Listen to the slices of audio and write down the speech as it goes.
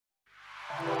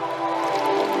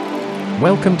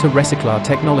Welcome to Recyclar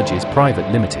Technologies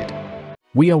Private Limited.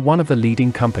 We are one of the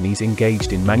leading companies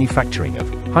engaged in manufacturing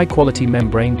of high-quality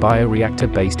membrane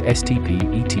bioreactor-based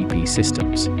STP/ETP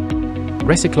systems.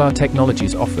 Recyclar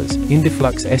Technologies offers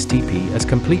Indiflux STP as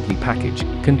completely packaged,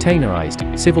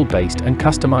 containerized, civil-based and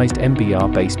customized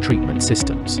MBR-based treatment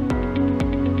systems.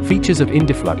 Features of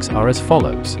Indiflux are as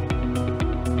follows.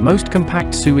 Most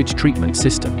compact sewage treatment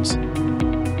systems.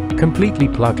 Completely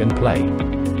plug and play.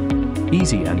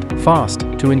 Easy and fast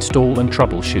to install and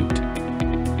troubleshoot.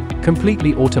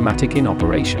 Completely automatic in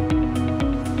operation.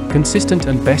 Consistent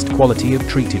and best quality of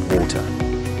treated water.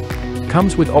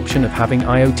 Comes with option of having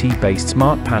IoT-based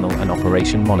smart panel and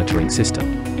operation monitoring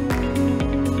system.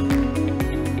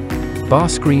 Bar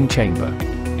screen chamber.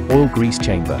 Oil grease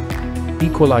chamber.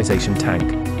 Equalization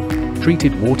tank.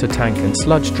 Treated water tank and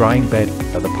sludge drying bed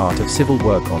are the part of civil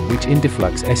work on which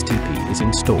Indiflux STP is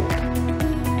installed.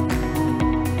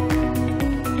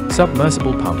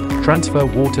 Submersible pump, transfer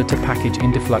water to package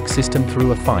Indiflux system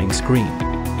through a fine screen.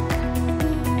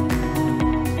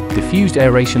 Diffused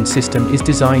aeration system is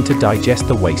designed to digest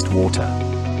the wastewater.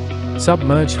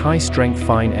 Submerged high-strength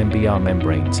fine MBR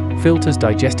membranes, filters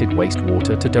digested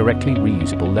wastewater to directly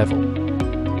reusable level.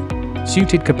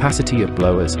 Suited capacity of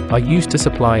blowers are used to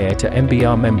supply air to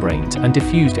MBR membranes and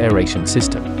diffused aeration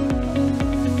system.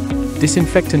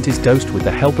 Disinfectant is dosed with the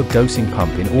help of dosing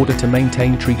pump in order to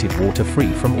maintain treated water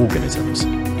free from organisms.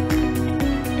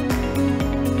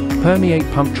 Permeate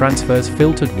pump transfers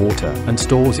filtered water and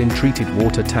stores in treated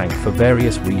water tank for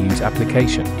various reuse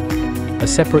application. A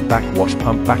separate backwash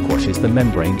pump backwashes the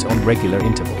membranes on regular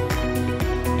interval.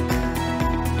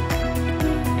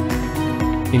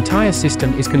 Entire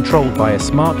system is controlled by a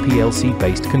smart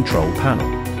PLC-based control panel.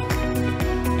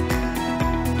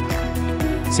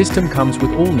 System comes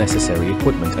with all necessary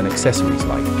equipment and accessories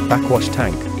like backwash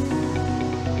tank,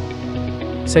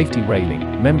 safety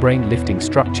railing, membrane lifting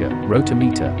structure,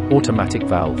 rotometer, automatic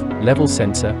valve, level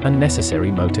sensor and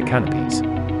necessary motor canopies.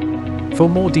 For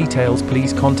more details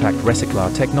please contact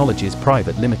Recyclar Technologies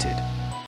Private Limited.